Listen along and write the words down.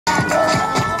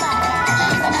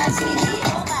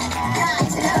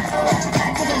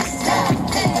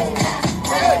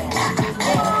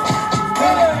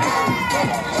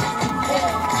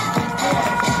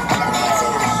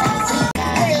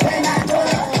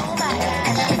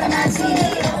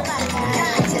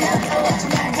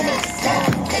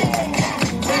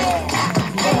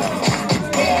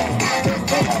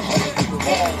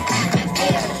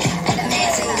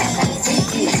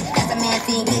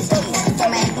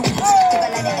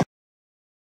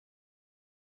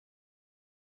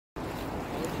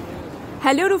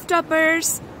Hello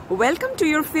Rooftoppers, welcome to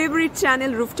your favorite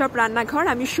channel Rooftop Rannaghar.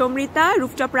 আমি Somrita,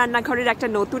 Rooftop Rannaghar-এর একটা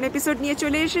নতুন episode নিয়ে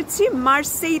চলে এসেছি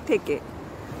মার্সেই থেকে।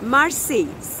 মার্সেই,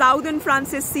 সাউদার্ন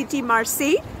ফ্রান্সের সিটি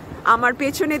মার্সেই। আমার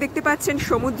পেছনে দেখতে পাচ্ছেন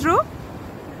সমুদ্র।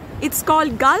 It's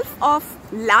called Gulf of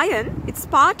Lion. It's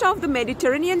part of the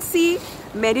Mediterranean Sea.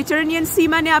 Mediterranean Sea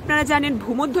মানে আপনারা জানেন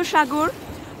ভূমধ্য সাগর।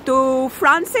 তো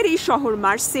ফ্রান্সের এই শহর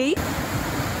মার্সেই।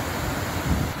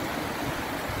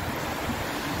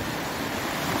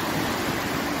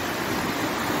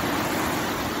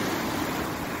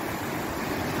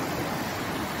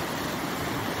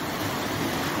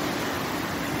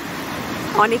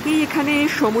 অনেকেই এখানে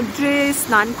সমুদ্রে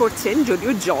স্নান করছেন,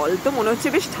 যদিও জল তো মনে হচ্ছে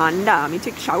বেশ ঠান্ডা। আমি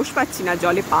ঠিক সাহস পাচ্ছি না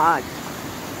জলে পা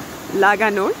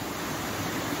লাগানোর।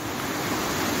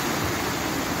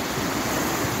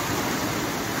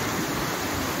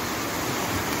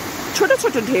 ছোট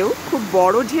ছোট ঢেউ, খুব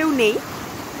বড় ঢেউ নেই।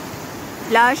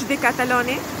 প্লাজ দে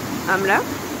কাতালনে আমরা,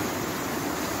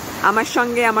 আমার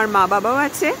সঙ্গে আমার মা বাবাও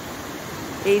আছে।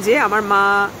 এই যে আমার মা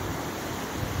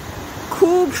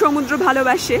খুব সমুদ্র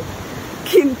ভালোবাসে,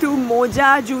 কিন্তু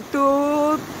মোজা জুতো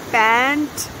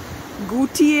প্যান্ট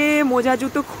গুটিয়ে মোজা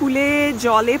জুতো খুলে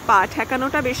জলে পা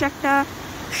ঠেকানোটা বেশ একটা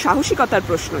সাহসিকতার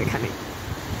প্রশ্ন এখানে।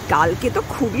 কালকে তো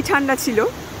খুবই ঠান্ডা ছিল,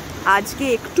 আজকে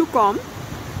একটু কম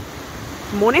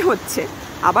মনে হচ্ছে,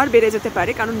 আবার বেড়ে যেতে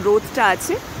পারে কারণ রোদটা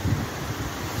আছে।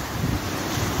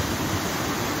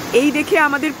 এই দেখে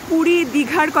আমাদের পুরী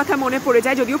দীঘার কথা মনে পড়ে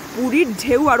যায়, যদিও পুরীর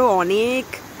ঢেউ আরো অনেক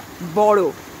বড়।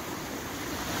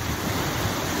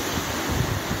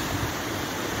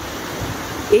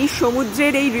 এই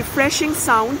সমুদ্রের এই রিফ্রেশিং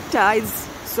সাউন্ডটা ইজ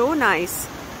সো নাইস।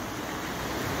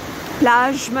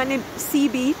 প্লাজ মানে সি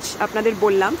বিচ, আপনাদের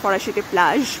বললাম ফরাসিতে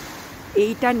প্লাজ,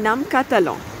 এইটার নাম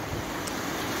কাতালন।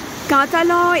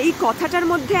 কাতালন এই কথাটার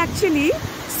মধ্যে অ্যাকচুয়ালি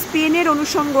স্পেনের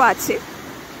অনুষঙ্গ আছে,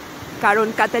 কারণ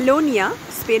কাতালোনিয়া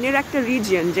স্পেনের একটা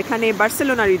রিজিয়ন, যেখানে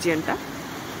বার্সেলোনা রিজিয়নটা।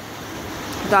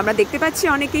 তো আমরা দেখতে পাচ্ছি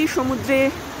অনেকেই সমুদ্রে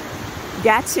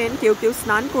গেছেন, কেউ কেউ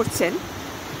স্নান করছেন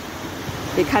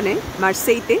এখানে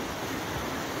মার্সেইতে।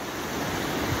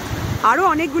 আরও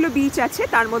অনেকগুলো বিচ আছে,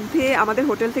 তার মধ্যে আমাদের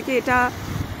হোটেল থেকে এটা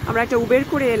আমরা একটা উবের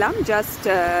করে এলাম, জাস্ট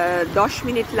 10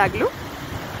 মিনিট লাগলো।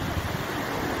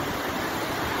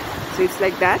 So it's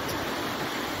like that.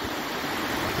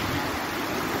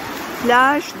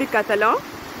 Plage de Catalan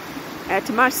at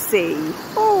Marseille.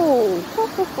 Oh,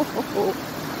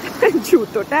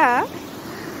 জুতোটা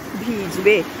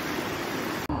ভিজবে।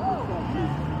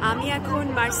 আমি এখন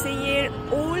মার্সেইয়ের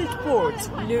old port,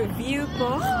 le vieux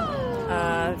port,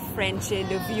 ফ্রেঞ্চে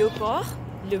le vieux port,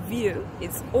 le vieux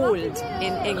is old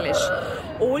in English.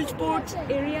 Old port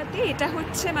এরিয়াতে এটা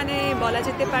হচ্ছে মানে বলা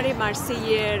যেতে পারে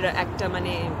মার্সেইয়ের একটা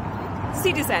মানে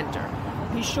সিটি সেন্টার।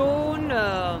 ভীষণ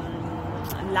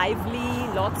lively,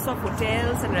 lots of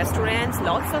hotels and restaurants,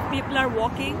 lots of people are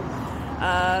walking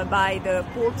by the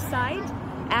port side.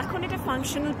 এখন এটা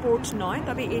ফাংশনাল পোর্ট নয়,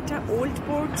 তবে এটা ওল্ড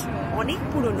পোর্ট অনেক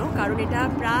পুরনো, কারণ এটা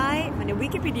প্রায় মানে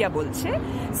উইকিপিডিয়া বলছে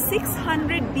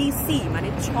 600 BC মানে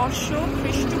 600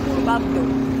 খ্রিস্টপূর্বাব্দ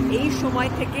এই সময়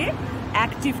থেকে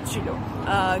অ্যাক্টিভ ছিল।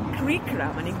 গ্রিকরা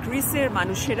মানে গ্রিসের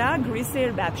মানুষেরা, গ্রিসের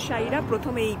ব্যবসায়ীরা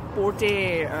প্রথমে এই পোর্টে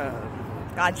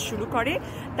কাজ শুরু করে।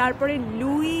 তারপরে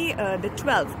Luis the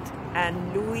 12th and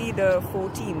Luis the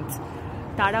 14th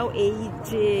তারাও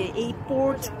এই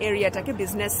পোর্ট এরিয়াটাকে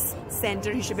বিজনেস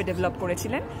সেন্টার হিসেবে ডেভেলপ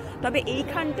করেছিলেন। তবে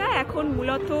এইখানটা এখন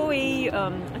মূলত এই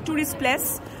ট্যুরিস্ট প্লেস,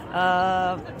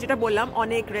 যেটা বললাম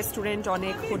অনেক রেস্টুরেন্ট,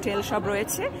 অনেক হোটেল সব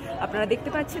রয়েছে। আপনারা দেখতে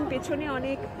পাচ্ছেন পেছনে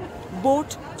অনেক বোট,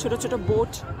 ছোট ছোট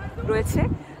বোট রয়েছে।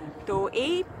 তো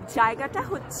এই জায়গাটা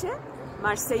হচ্ছে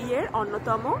মার্সেইয়ের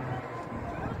অন্যতম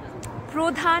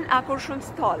প্রধান আকর্ষণ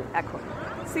স্থল এখন।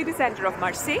 City centre of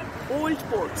Marseille, old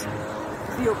port,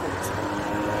 view port.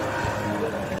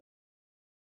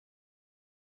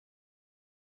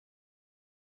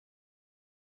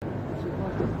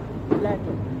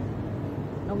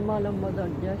 লম্বা লম্বা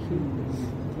দরজা, সেই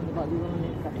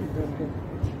বাদুবানের কাঠের দরজা।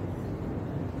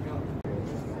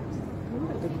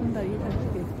 দেখুন দাঁড়িয়ে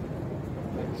থাকছে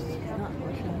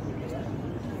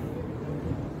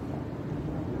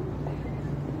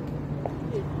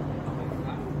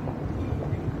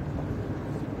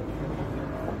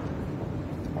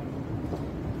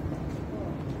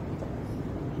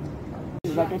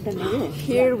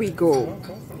Here we go.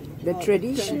 The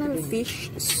traditional fish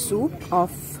soup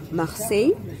of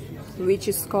Marseille, which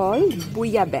is called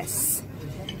Bouillabaisse.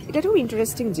 এটা খুব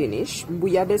ইন্টারেস্টিং জিনিস।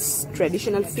 বুইয়াবেস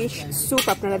ট্র্যাডিশনাল ফিশ স্যুপ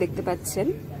আপনারা দেখতে পাচ্ছেন।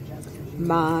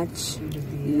 মাছ,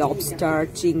 লবস্টার,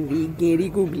 চিংড়ি, গেরি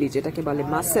গুগলি যেটাকে বলে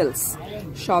মাসেলস,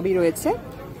 সবই রয়েছে।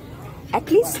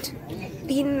 অ্যাটলিস্ট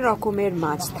তিন রকমের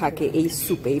মাছ থাকে এই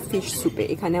স্যুপে, এই ফিশ স্যুপে।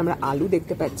 এখানে আমরা আলু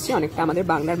দেখতে পাচ্ছি, অনেকটা আমাদের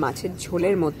বাংলার মাছের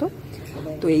ঝোলের মতো।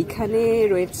 তো এইখানে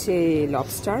রয়েছে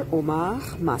lobster, ওমাহ,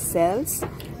 muscles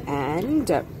and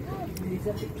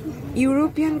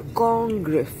European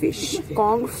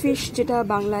Kong fish, যেটা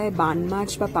বাংলায় বান মাছ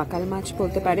বা পাকাল মাছ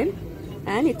বলতে পারেন।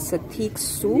 And it's a thick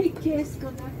soup.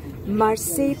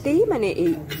 মার্সেইতেই মানে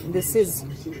এই this is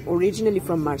originally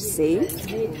from Marseille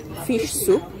fish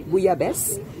soup বুইয়াবেস।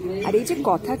 আর এই যে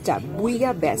কথাটা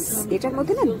বুইয়াবেস, এটার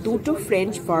মধ্যে না দুটো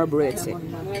ফ্রেঞ্চ ভার্ব রয়েছে,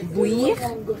 বুইয়ের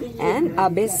অ্যান্ড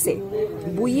আবেসে।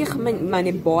 বুইয়ের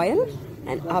মানে বয়েল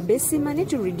অ্যান্ড আবেসে মানে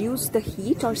to reduce the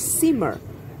hit or সিমার।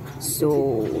 So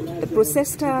the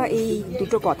প্রসেসটা এই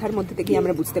দুটো কথার মধ্যে থেকে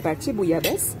আমরা বুঝতে পারছি,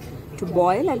 বুইয়াবেস to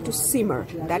boil and to simmer.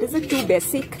 That is the two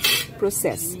basic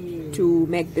process to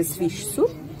make this fish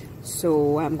soup. So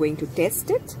I'm going to test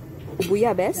it.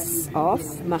 Bouillabaisse of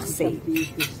Marseille.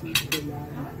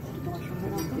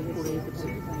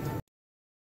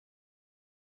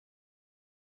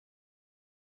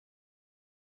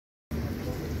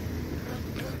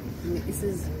 This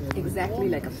is exactly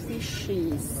like a fishy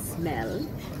smell,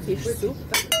 fish soup.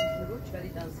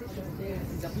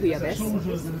 Bouillabaisse.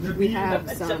 We have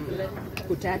some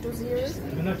potatoes here,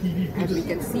 as we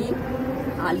can see,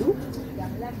 aloo.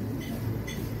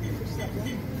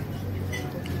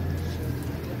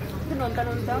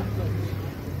 নন্তা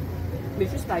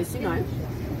বেশি spicy নয়,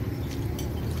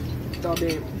 তবে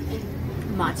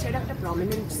মাছের একটা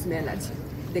prominent smell আছে,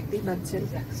 দেখতেই পাচ্ছেন।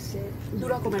 দু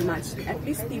রকমের মাছ,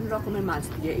 অ্যাটলিস্ট 3 রকমের মাছ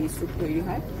দিয়ে এই স্যুপ তৈরি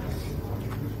হয়।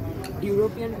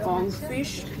 European Kong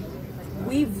fish,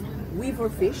 weaver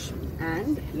fish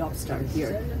and lobster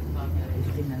here.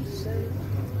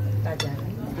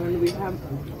 And we have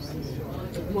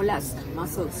mollusk,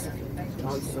 mussels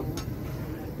also.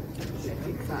 Let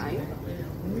me try.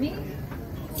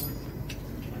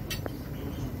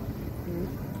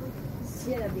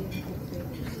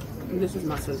 This is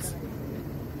mussels.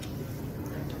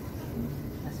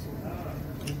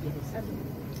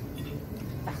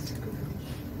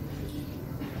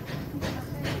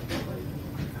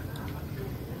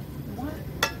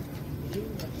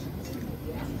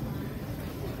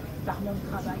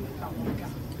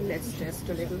 Let's test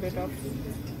a little bit of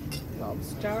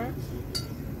lobster.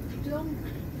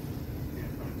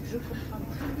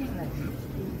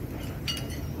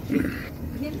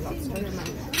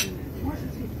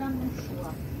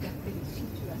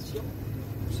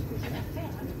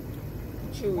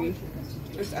 Chewy.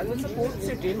 It's a port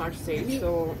city, Marseille, so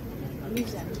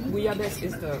bouillabaisse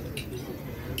is the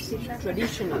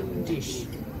traditional dish.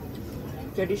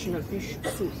 Traditional fish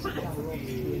soup.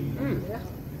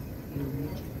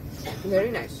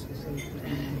 Very nice.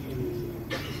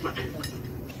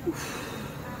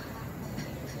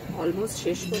 Almost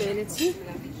শেষ করে এনেছি।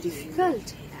 Difficult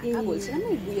বলছিলাম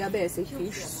না, বুইয়াবেস এই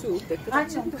fish soup দেখতে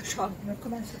পাচ্ছেন তো, সব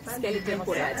স্কেলিটন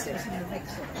পড়ে আছে।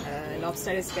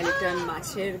 লবস্টারের স্কেলিটন,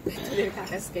 মাছের ভেতরের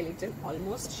কাটা স্কেলিটন।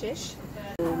 অলমোস্ট শেষ।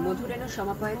 তো মধুরেণ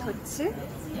সমাপয়েত হচ্ছে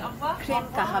ক্রেম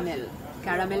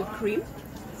ক্যারামেল ক্রিম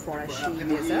ফরাসি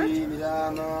ডেজার্ট,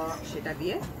 সেটা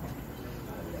দিয়ে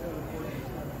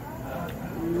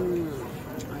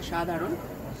সাধারণ।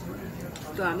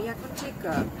 তো আমি এখন ঠিক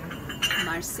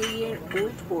মার্সেইয়ের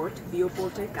ওল্ড পোর্ট, বিও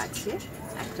পোর্টের কাছে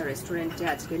একটা রেস্টুরেন্টে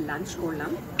আজকে লাঞ্চ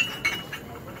করলাম।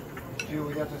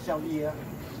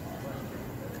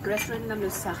 রেস্টুরেন্টের নাম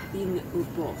হলো সাহদিন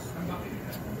উপর।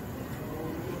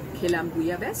 খেলাম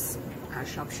বুইয়াবেস আর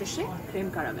সবশেষে ক্রেম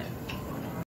ক্যারামেল।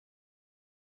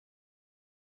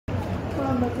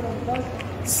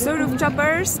 সো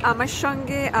রুফটপার্স, আমার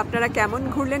সঙ্গে আপনারা কেমন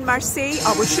ঘুরলেন মার্সেই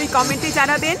অবশ্যই কমেন্টে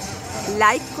জানাবেন।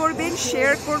 লাইক করবেন,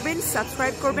 শেয়ার করবেন,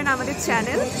 সাবস্ক্রাইব করবেন আমাদের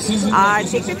চ্যানেল। আর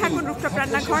দেখতে থাকুন রুফটপ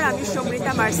রান্নাঘর। আমি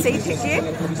সমৃতা, মার্সেই থেকে।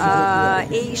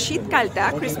 এই শীতকালটা,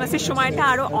 ক্রিসমাসের সময়টা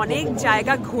আরও অনেক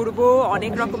জায়গা ঘুরবো,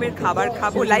 অনেক রকমের খাবার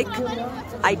খাবো। Like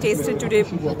I tasted today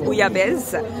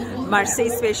bouillabaisse,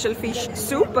 Marseille special fish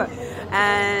soup,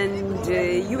 and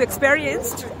you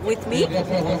experienced with me.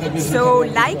 So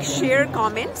like, share,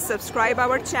 comment, subscribe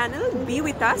our channel, be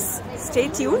with us, stay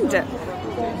tuned.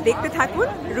 দেখতে থাকুন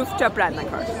রুফটপ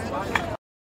রান্নাঘর।